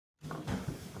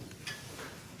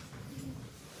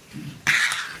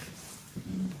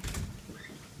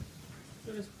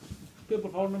Pido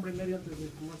por favor nombre y medio antes de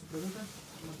tomar su pregunta.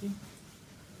 Martín.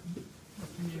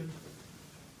 Miguel.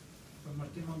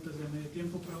 Martín, antes de medio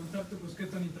tiempo, preguntarte pues qué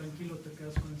tan intranquilo te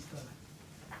quedas con esta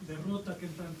derrota, qué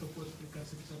tanto puede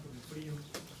explicarse quizá por el frío.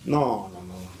 No,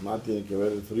 nada tiene que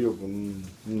ver el frío con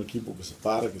un equipo que se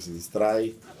para, que se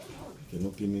distrae, que no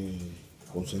tiene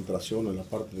concentración en la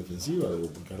parte defensiva,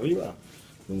 porque arriba,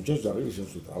 los muchachos de arriba hicieron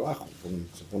su trabajo,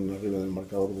 se ponen arriba del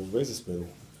marcador 2 veces, pero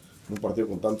en un partido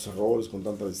con tantos errores, con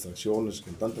tantas distracciones,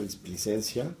 con tanta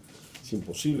displicencia, es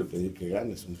imposible pedir que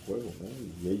ganes un juego, ¿no?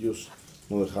 Y ellos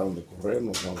no dejaron de correr,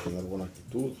 no dejaron de tener buena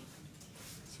actitud.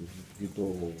 Si un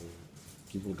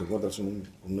equipo te encuentras con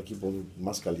un equipo de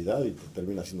más calidad y te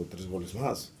termina haciendo 3 goles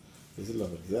más. Esa es la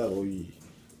realidad. Hoy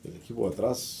el equipo de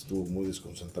atrás estuvo muy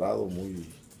desconcentrado,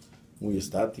 muy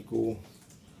estático,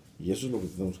 y eso es lo que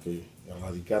tenemos que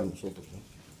erradicar nosotros,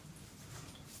 ¿no?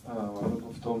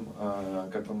 Вопрос в том,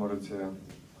 как вы можете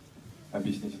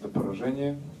объяснить это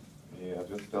поражение, и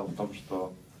ответ стоял в том,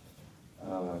 что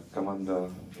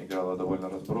команда играла довольно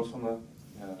разбросанно,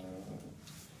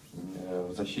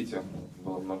 в защите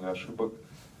было много ошибок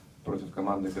против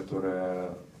команды,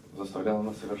 которая заставляла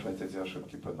нас совершать эти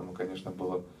ошибки, поэтому, конечно,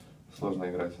 было сложно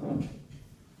играть.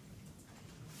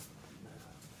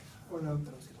 Hola,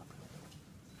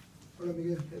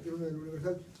 Miguel, del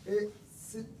Universal.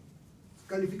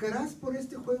 ¿Calificarás por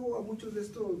este juego a muchos de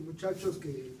estos muchachos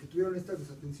que tuvieron estas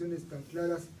desatenciones tan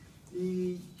claras?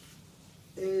 Y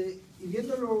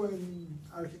viéndolo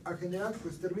a general,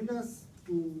 pues terminas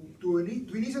tu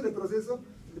inicio de proceso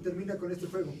que termina con este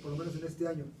juego, por lo menos en este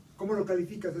año. ¿Cómo lo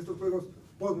calificas estos juegos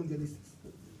post-mundialistas?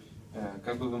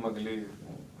 Как бы вы могли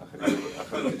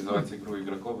охарактеризовать игру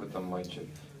игроков в этом матче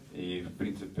и, в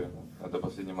принципе, до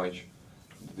последний матч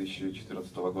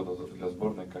 2014 года для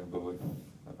сборной, как бы вы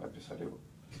описали его?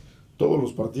 Todos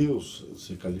los partidos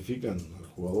se califican al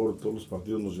jugador, todos los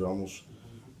partidos nos llevamos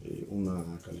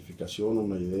una calificación,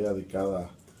 una idea de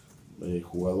cada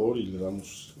jugador y le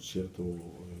damos cierto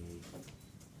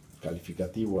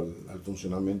calificativo al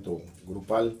funcionamiento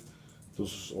grupal.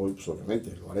 Entonces hoy pues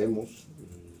obviamente lo haremos,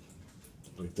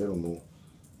 reitero,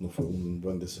 no fue un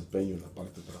buen desempeño en la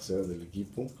parte trasera del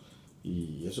equipo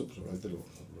y eso pues obviamente lo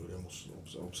iremos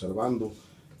observando.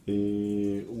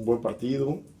 Un buen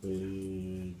partido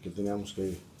que teníamos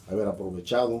que haber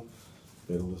aprovechado,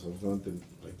 pero desafortunadamente,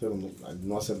 reitero,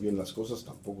 no hacer bien las cosas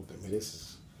tampoco te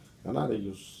mereces ganar.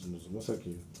 Ellos nos demuestran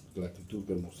que la actitud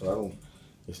que mostraron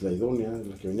es la idónea,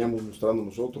 la que veníamos mostrando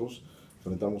nosotros.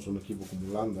 Enfrentamos a un equipo como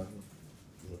Holanda,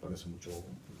 me parece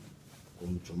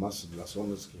con mucho más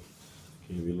blasones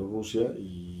que Bielorrusia,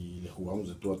 y le jugamos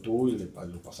de tú a tú y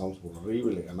lo pasamos por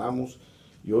arriba y le ganamos.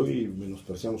 Y hoy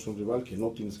menospreciamos a un rival que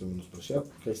no tienes que menospreciar,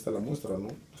 porque ahí está la muestra, ¿no?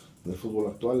 En el fútbol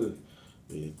actual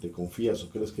te confías o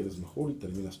crees que eres mejor y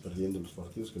terminas perdiendo los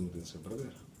partidos que no tienes que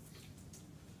perder.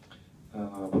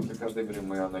 После каждой игры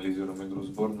мы анализируем игру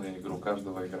сборной, игру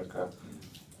каждого игрока.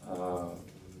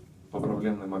 По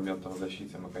проблемным моментам в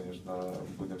защите мы, конечно,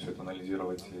 будем все это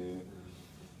анализировать и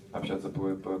общаться по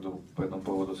этому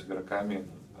поводу с игроками.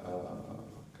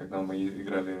 Когда мы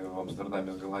играли в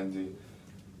Амстердаме с Голландией,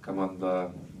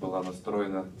 команда была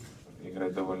настроена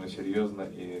играть довольно серьезно,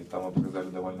 и там мы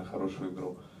показали довольно хорошую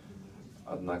игру.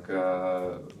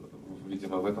 Однако,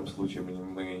 видимо, в этом случае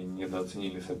мы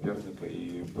недооценили соперника,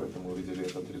 и поэтому увидели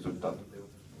этот результат.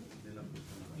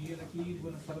 Miguel, aquí,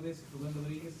 buenas tardes, Rubén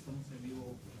Rodríguez, estamos en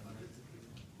vivo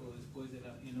después de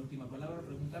en la última palabra.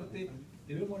 Preguntarte,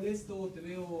 ¿te veo molesto, te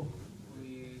veo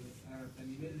a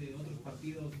nivel de otros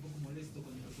partidos un poco molesto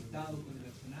con el resultado, con el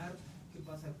accionar? ¿Qué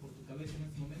pasa por tu cabeza en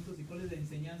estos momentos y cuál es la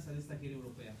enseñanza de esta gira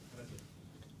europea? Gracias.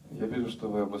 Я вижу, что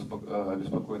вы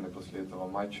обеспокоены после этого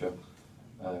матча.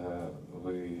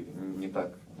 Вы не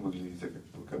так выглядите,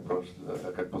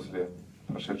 как после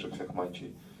прошедших всех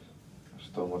матчей.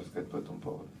 Что можно сказать по этому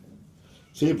поводу?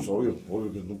 Sí, pues obvio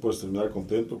que no puedes terminar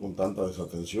contento con tanta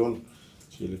desatención.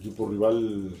 Si el equipo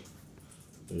rival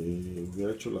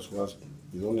hubiera hecho las jugadas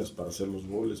idóneas para hacer los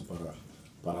goles,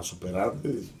 para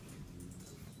superarte,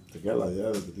 te queda la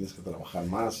idea de que tienes que trabajar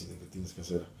más y de que tienes que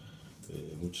hacer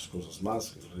muchas cosas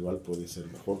más. El rival puede ser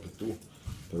mejor que tú,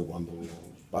 pero cuando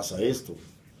pasa esto,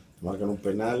 te marcan un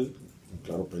penal, un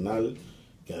claro penal,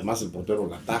 que además el portero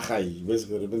la ataja y ves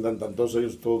que de repente andan todos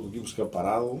ellos, todo tu equipo se queda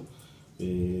parado,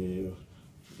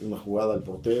 una jugada al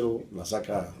portero, la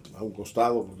saca a un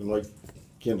costado porque no hay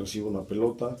quien reciba una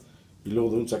pelota, y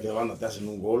luego de un saque de banda te hacen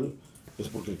un gol, es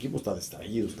porque el equipo está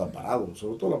distraído, está parado,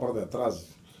 sobre todo la parte de atrás.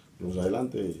 Los de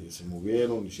adelante se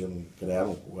movieron,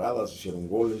 crearon jugadas, hicieron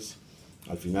goles.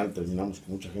 Al final terminamos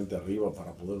con mucha gente arriba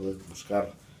para poder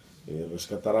buscar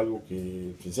rescatar algo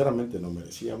que sinceramente no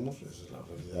merecíamos, esa es la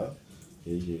realidad.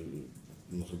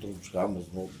 nosotros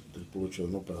buscamos, ¿no?, el puro hecho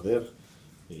de no perder.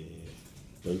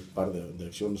 Hay un par de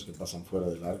acciones que pasan fuera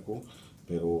del arco,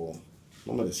 pero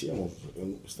no merecíamos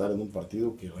estar en un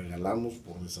partido que regalamos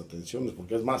por desatenciones,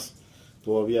 porque es más,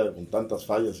 todavía con tantas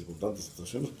fallas y con tantas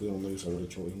situaciones pudieron ellos haber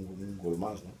hecho un gol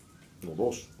más, ¿no?, o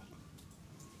dos.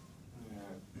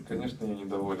 Конечно,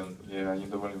 я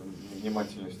недоволен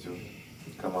внимательностью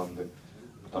команды,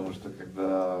 потому что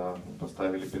когда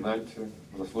поставили пенальти,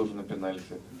 заслуженный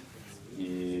пенальти,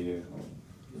 и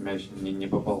мяч не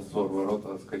попал в створ ворот,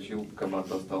 отскочил,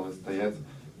 команда осталась стоять,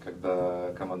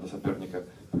 когда команда соперника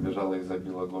побежала и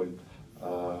забила гол.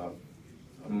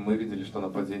 Мы видели, что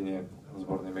нападение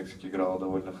сборной Мексики играло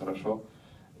довольно хорошо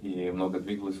и много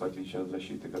двигалось, в отличие от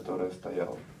защиты, которая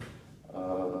стояла.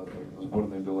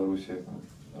 Сборная Беларуси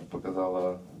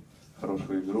показала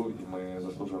хорошую игру, y мы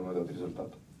заслуживаем этот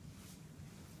результат.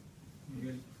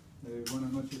 Miguel,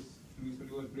 buenas noches. Luis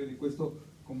Olivo del periódico. Esto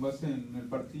con base en el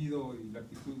partido y la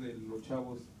actitud de los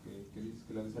chavos que dices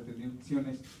que las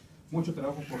desatenciones, mucho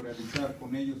trabajo por realizar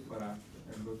con ellos para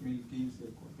el 2015,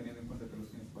 teniendo en cuenta que los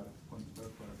tienes para contestar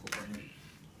para Copa América.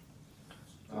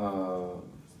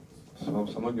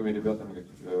 Со многими ребятами,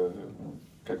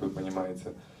 как вы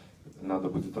понимаете, надо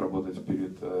будет работать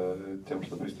перед тем,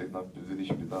 что предстоит нам в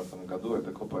 2015 году,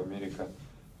 это Copa América.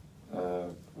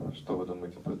 Что вы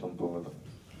думаете по этому поводу?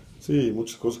 Sí,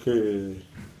 muchas cosas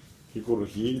que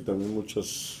corregir y también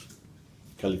muchas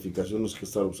calificaciones que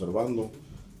estar observando.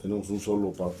 Tenemos un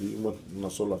solo partido, bueno, una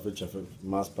sola fecha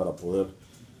más para poder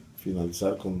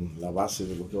finalizar con la base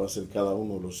de lo que va a ser cada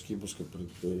uno de los equipos que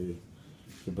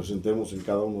presentemos en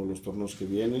cada uno de los torneos que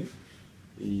vienen,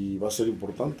 y va a ser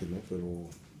importante, ¿no? Pero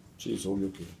sí, es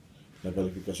obvio que la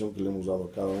calificación que le hemos dado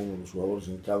a cada uno de los jugadores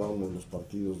en cada uno de los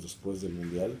partidos después del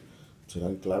Mundial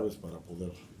serán claves para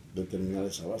poder determinar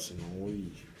esa base, ¿no?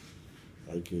 Y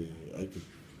hay que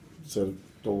ser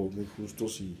todos muy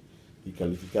justos y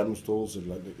calificarnos todos en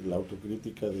la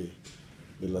autocrítica de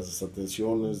las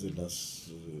desatenciones, de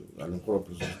las, a lo mejor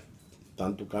pues,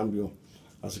 tanto cambio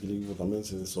hace que el equipo también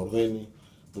se desordene,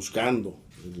 buscando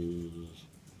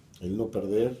el no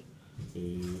perder,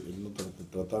 el no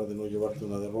tratar de no llevarte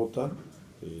una derrota,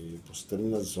 pues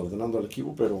terminas desordenando al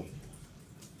equipo, pero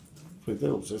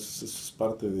reitero, pues es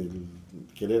parte del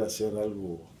querer hacer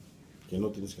algo que no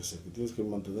tienes que hacer, que tienes que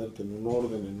mantenerte en un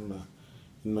orden,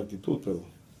 en una actitud, pero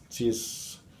sí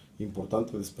es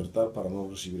importante despertar para no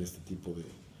recibir este tipo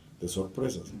de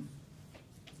sorpresas.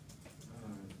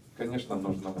 Конечно,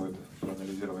 нужно будет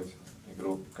проанализировать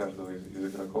игру каждого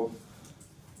из игроков,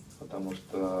 потому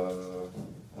что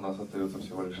у нас остается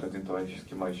всего лишь один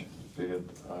товарищеский матч перед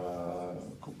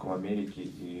Кубком Америки,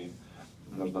 и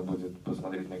нужно будет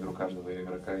посмотреть на игру каждого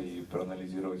игрока и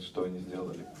проанализировать, что они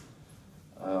сделали.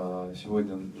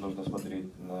 Сегодня нужно смотреть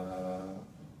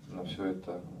на все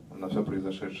это, на все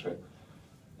произошедшее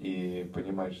и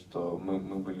понимать, что мы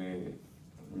были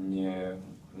не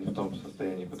в том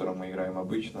состоянии, в котором мы играем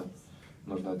обычно.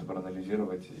 Нужно это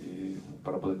проанализировать и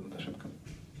поработать над ошибками.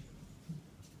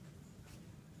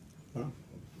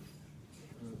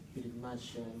 Перед этим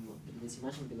матчем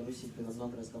в Беларуси было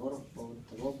много разговоров по поводу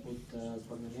того, будто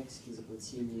сборной Мексики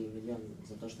заплатили $1 миллион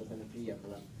за то, чтобы она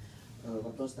приехала.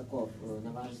 Вопрос таков,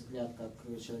 на ваш взгляд, как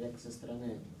человек со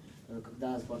стороны,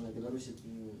 когда сборная Беларуси,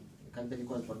 как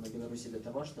далеко сборная Беларуси до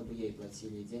того, чтобы ей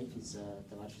платили деньги за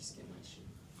товарищеские матчи?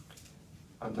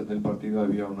 Antes del partido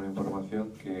había una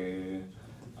información que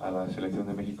a la selección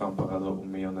de México han pagado $1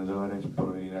 millón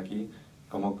por venir aquí.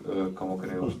 ¿Cómo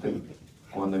cree usted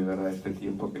cuándo llegará este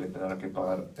tiempo que le tendrá que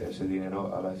pagar ese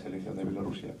dinero a la selección de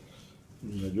Bielorrusia?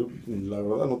 Mira, yo la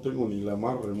verdad no tengo ni la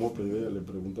más remota idea, le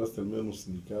preguntaste al menos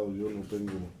indicado, yo no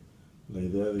tengo la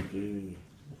idea de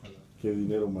qué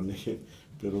dinero maneje,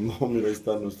 pero no, mira, ahí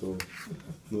está nuestro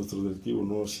directivo,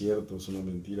 no es cierto, es una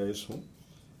mentira eso.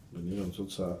 Venir a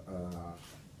nosotros a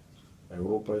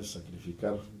Europa es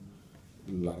sacrificar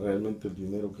realmente el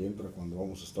dinero que entra cuando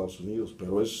vamos a Estados Unidos,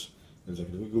 pero es el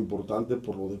sacrificio importante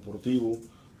por lo deportivo,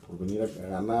 por venir a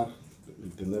ganar y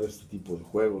tener este tipo de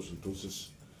juegos.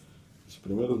 Entonces,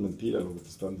 primero es mentira lo que te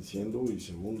están diciendo, y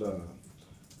segunda,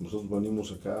 nosotros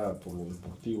venimos acá por lo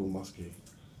deportivo más que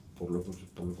por lo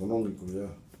económico.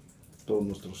 Ya todos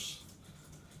nuestros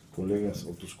colegas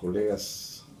o tus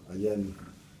colegas allá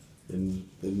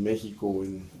en México,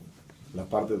 en la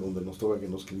parte donde nos toca que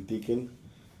nos critiquen,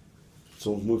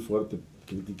 somos muy fuerte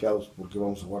criticados porque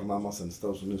vamos a jugar nada más en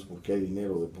Estados Unidos porque hay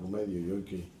dinero de por medio, y hoy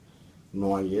que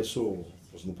no hay eso,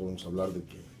 pues no podemos hablar de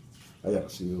que haya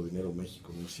recibido dinero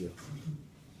México, no es cierto.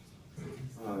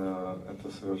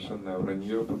 Это совершенное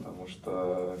вранье, потому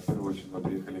что в первую очередь мы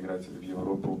приехали играть в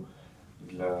Европу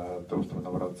для того, чтобы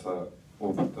набраться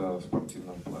опыта в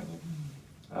спортивном плане.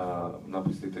 Нам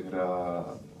предстоит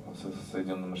игра с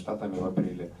Соединенными Штатами в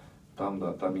апреле. Там,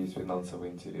 да, там есть финансовый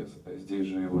интерес. Здесь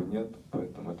же его нет,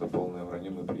 поэтому это полное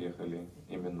вранье. Мы приехали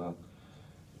именно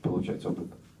получать опыт.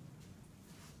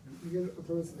 Miguel,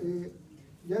 otra vez,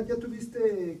 ya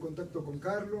tuviste contacto con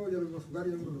Carlos, ya lo vimos jugar,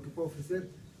 ya vimos lo que puede ofrecer.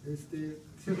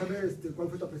 Quisiera saber cuál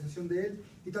fue tu apreciación de él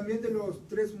y también de los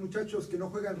tres muchachos que no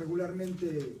juegan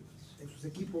regularmente en sus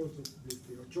equipos,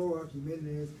 Ochoa,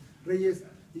 Jiménez, Reyes,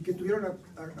 y que tuvieron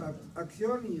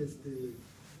acción y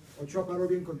Ochoa paró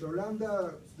bien contra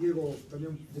Holanda, Diego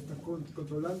también destacó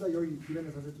contra Holanda y hoy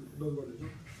Jiménez hace 2 goles, ¿no?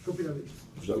 ¿Qué opinas de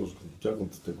ellos? Ya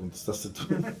contestaste tú.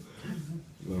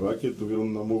 La verdad que tuvieron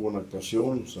una muy buena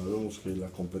actuación, sabemos que la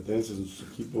competencia en sus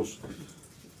equipos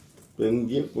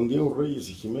con Diego Reyes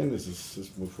y Jiménez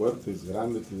es muy fuerte, es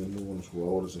grande, tiene muy buenos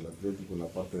jugadores el Atlético en la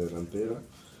parte delantera.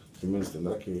 Jiménez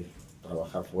tendrá que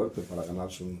trabajar fuerte para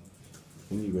ganarse un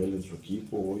nivel en su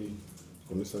equipo. Hoy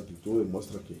con esta actitud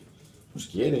demuestra que pues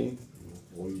quiere,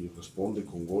 hoy responde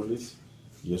con goles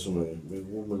y eso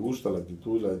me gusta, la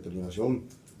actitud y la determinación.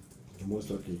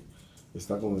 Demuestra que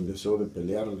está con el deseo de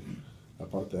pelear la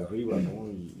parte de arriba, ¿no?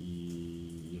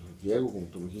 Y Diego, como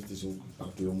tú dijiste, hizo un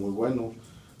partido muy bueno.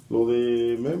 Lo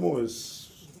de Memo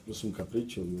es un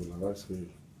capricho, digo, la verdad es que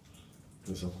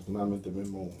desafortunadamente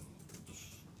Memo pues,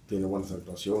 tiene buenas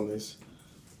actuaciones,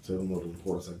 ser uno de los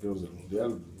mejores arqueros del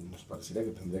mundial, nos parecería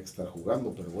que tendría que estar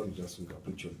jugando, pero bueno, ya es un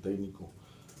capricho del técnico,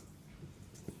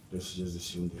 eso ya es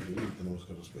decisión de él y tenemos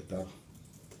que respetar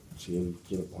si él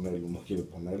quiere ponerlo o no quiere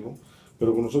ponerlo,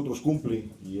 pero con nosotros cumple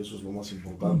y eso es lo más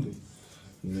importante.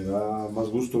 Me da más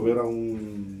gusto ver a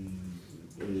un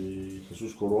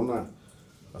Jesús Corona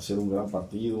hacer un gran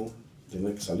partido,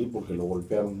 tener que salir porque lo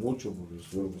golpearon mucho, porque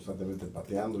estuvieron constantemente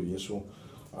pateando y eso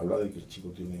habla de que el chico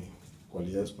tiene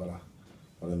cualidades para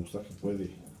demostrar que puede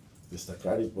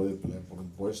destacar y puede pelear por un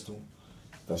puesto.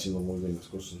 Está haciendo muy bien las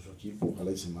cosas en su equipo,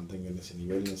 ojalá y se mantenga en ese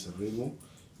nivel, en ese ritmo.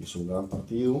 Hizo un gran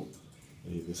partido,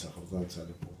 desafortunadamente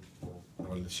sale por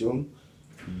la lesión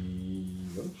y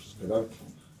bueno, pues esperar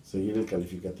seguir el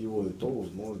calificativo de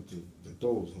todos, ¿no? De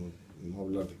todos, no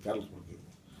hablar de Carlos porque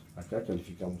acá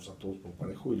calificamos a todos por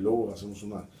parejo y luego hacemos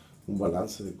un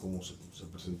balance de cómo se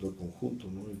presentó el conjunto,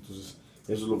 ¿no? Entonces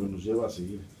eso es lo que nos lleva a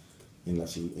seguir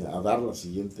a dar el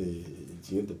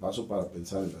siguiente paso para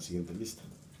pensar en la siguiente lista.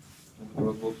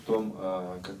 Вопрос был в том,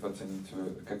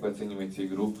 как вы оцениваете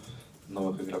игру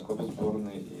новых игроков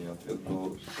сборной, и ответ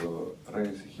был, что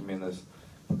Рейс и Хименес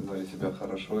показали себя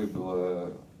хорошо, и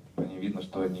было по ним видно,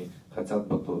 что они хотят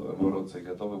бороться и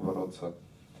готовы бороться.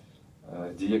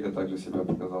 Диего также себя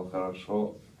показал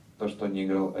хорошо. То, что не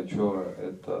играл Очора,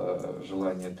 это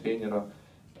желание тренера.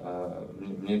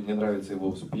 Мне нравятся его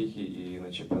успехи и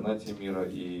на чемпионате мира,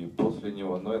 и после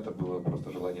него, но это было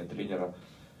просто желание тренера,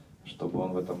 чтобы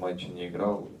он в этом матче не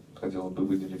играл. Хотел бы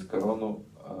выделить Корону.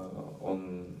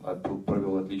 Он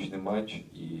провел отличный матч,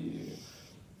 и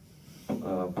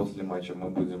после матча мы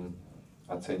будем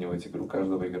оценивать игру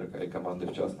каждого игрока и команды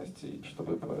в частности,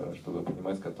 чтобы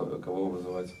понимать, кого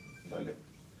вызывать далее.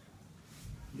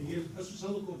 Miguel, has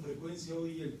usado con frecuencia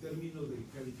hoy el término de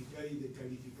calificar y de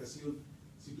calificación.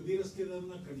 Si tuvieras que dar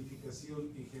una calificación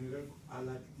en general a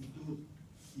la actitud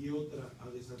y otra a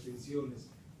desatenciones,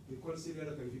 ¿cuál sería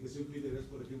la calificación que hoy darías,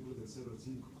 por ejemplo, del 0 al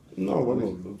 5? No,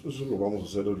 bueno, eso lo vamos a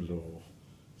hacer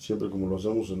siempre como lo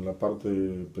hacemos en la parte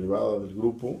privada del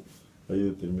grupo, ahí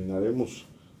determinaremos.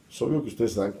 Es obvio que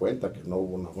ustedes se dan cuenta que no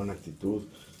hubo una buena actitud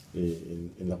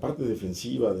en la parte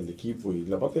defensiva del equipo, y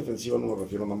la parte defensiva no me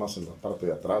refiero nada más en la parte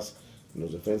de atrás, en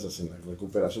los defensas, en la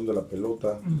recuperación de la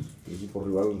pelota. El equipo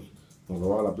rival nos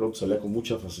robaba la pelota, salía con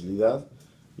mucha facilidad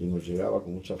y nos llegaba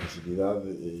con mucha facilidad,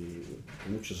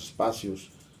 con muchos espacios,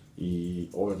 y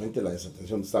obviamente la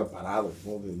desatención de estar parados,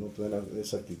 ¿no? De no tener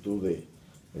esa actitud de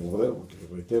morder, porque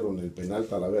reitero, en el penal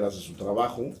Talavera hace su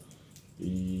trabajo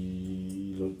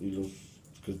y los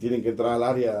que tienen que entrar al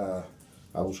área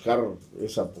a buscar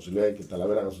esa posibilidad de que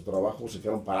Talavera haga su trabajo se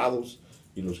quedaron parados,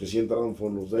 y los que sí entraron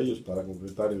fueron los de ellos para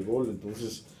concretar el gol.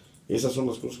 Entonces esas son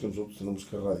las cosas que nosotros tenemos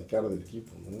que erradicar del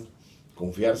equipo, ¿no?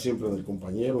 Confiar siempre en el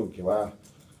compañero, en que va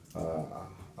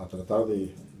a tratar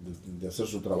de hacer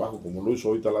su trabajo como lo hizo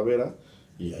hoy Talavera,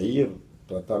 y ahí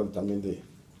tratar también de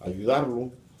ayudarlo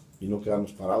y no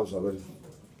quedarnos parados a ver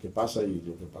qué pasa, y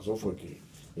lo que pasó fue que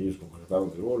ellos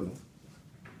concretaron el gol, ¿no?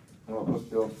 Вопрос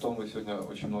дело в том, вы сегодня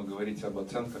очень много говорите об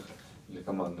оценках для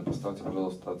команды. Поставьте,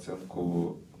 пожалуйста,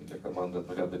 оценку для команды от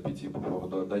 0 до 5 по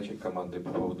поводу отдачи команды и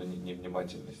по поводу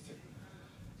невнимательности.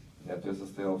 И ответ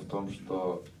состоял в том,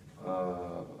 что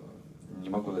не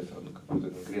могу дать какую-то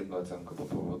конкретную оценку по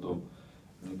поводу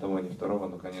ни того, ни второго,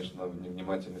 но, конечно,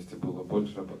 невнимательности было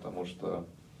больше, потому что,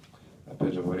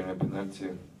 опять же, во время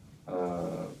пенальти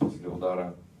после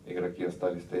удара игроки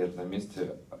остались стоять на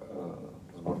месте,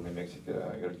 сборной Мексики,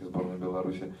 а игроки сборной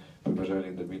Беларуси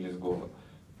побежали и добились гола.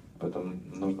 Поэтому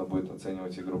нужно будет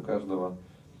оценивать игру каждого.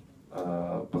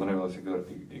 Понравилась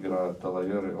игра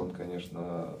Талаверы, он,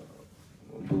 конечно,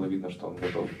 было видно, что он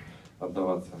готов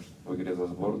отдаваться в игре за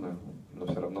сборную, но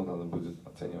все равно надо будет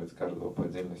оценивать каждого по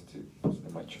отдельности после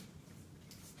матча.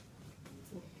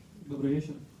 Добрый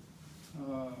вечер.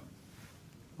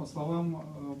 По словам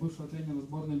бывшего тренера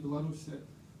сборной Беларуси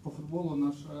по футболу,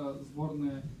 наша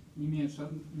сборная не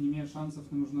имеет шансов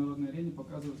на международной арене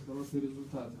показывать хорошие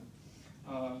результаты.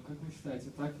 Как вы считаете,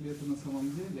 так ли это на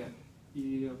самом деле?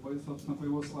 И, собственно, по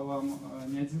его словам,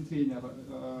 ни один тренер,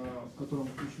 в котором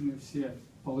включены все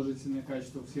положительные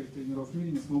качества всех тренеров в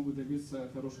мире, не смогут добиться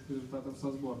хороших результатов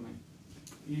со сборной.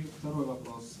 И второй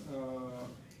вопрос.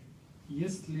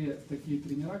 Есть ли такие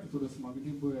тренера, которые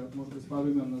смогли бы, может быть, пару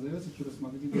имен назовется, которые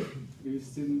смогли бы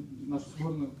привести нашу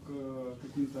сборную к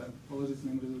каким-то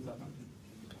положительным результатам?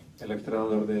 El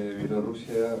entrenador de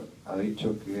Bielorrusia ha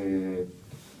dicho que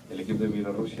el equipo de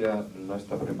Bielorrusia no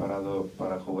está preparado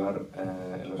para jugar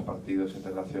en los partidos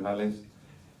internacionales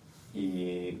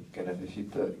y que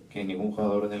necesita que ningún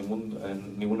jugador en el mundo,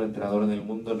 ningún entrenador en el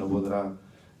mundo no podrá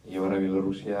llevar a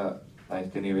Bielorrusia a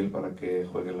este nivel para que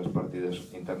jueguen los partidos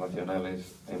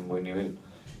internacionales en buen nivel.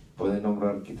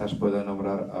 Quizás pueda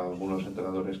nombrar a algunos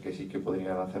entrenadores que sí que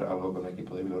podrían hacer algo con el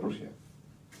equipo de Bielorrusia.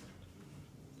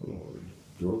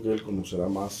 Yo creo que él conocerá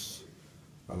más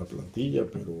a la plantilla,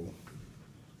 pero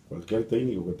cualquier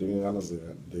técnico que tenga ganas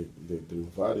de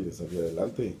triunfar y de salir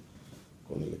adelante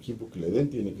con el equipo que le den,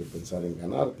 tiene que pensar en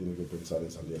ganar, tiene que pensar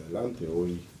en salir adelante.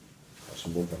 Hoy hace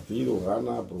un buen partido,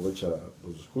 gana, aprovecha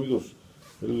los descuidos.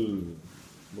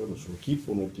 Su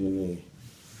equipo no tiene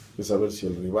que saber si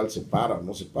el rival se para o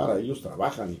no se para. Ellos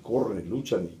trabajan y corren y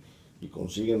luchan y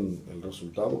consiguen el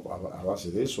resultado a base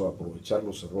de eso, aprovechar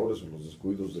los errores o los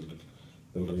descuidos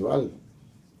del rival.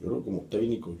 Yo creo que como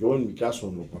técnico, yo en mi caso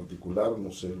en lo particular,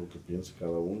 no sé lo que piense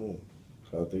cada uno,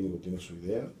 cada técnico tiene su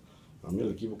idea. A mí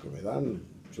el equipo que me dan,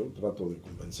 yo trato de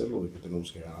convencerlo de que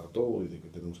tenemos que ganar todo y de que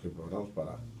tenemos que prepararnos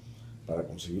para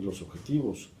conseguir los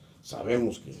objetivos.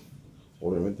 Sabemos que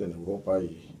obviamente en Europa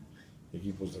hay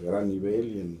equipos de gran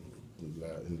nivel y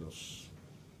en los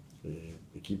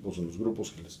equipos, en los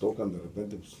grupos que les tocan, de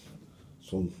repente pues,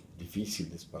 son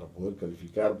difíciles para poder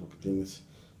calificar porque tienes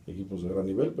equipos de gran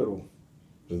nivel, pero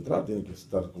de entrada tiene que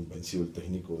estar convencido el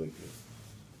técnico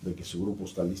de que su grupo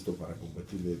está listo para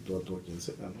competir de todo a todo a quien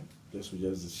sea, ¿no? Eso ya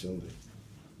es decisión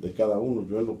de cada uno.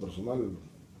 Yo en lo personal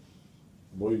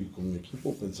voy con mi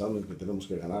equipo pensando en que tenemos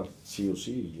que ganar sí o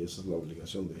sí, y esa es la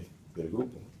obligación del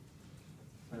grupo.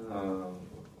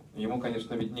 Ему,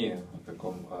 конечно, виднее, в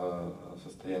каком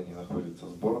состоянии находится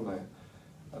сборная,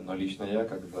 но лично я,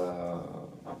 когда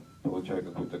получаю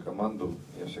какую-то команду,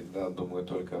 я всегда думаю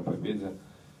только о победе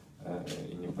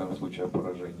и ни в коем случае о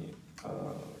поражении.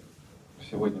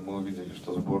 Сегодня мы увидели,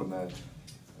 что сборная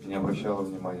не обращала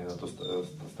внимания на то, что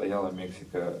стояла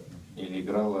Мексика или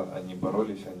играла, они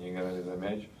боролись, они играли за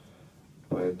мяч,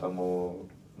 поэтому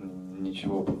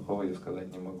ничего плохого я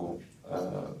сказать не могу.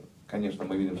 Конечно,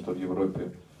 мы видим, что в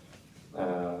Европе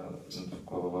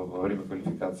во время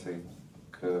квалификации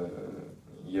к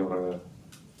Евро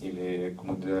или к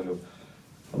Мундиалю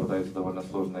попадаются довольно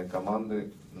сложные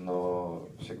команды, но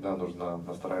всегда нужно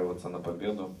настраиваться на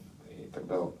победу, и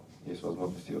тогда есть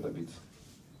возможность ее добиться.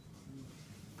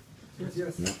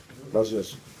 Gracias.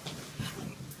 Gracias.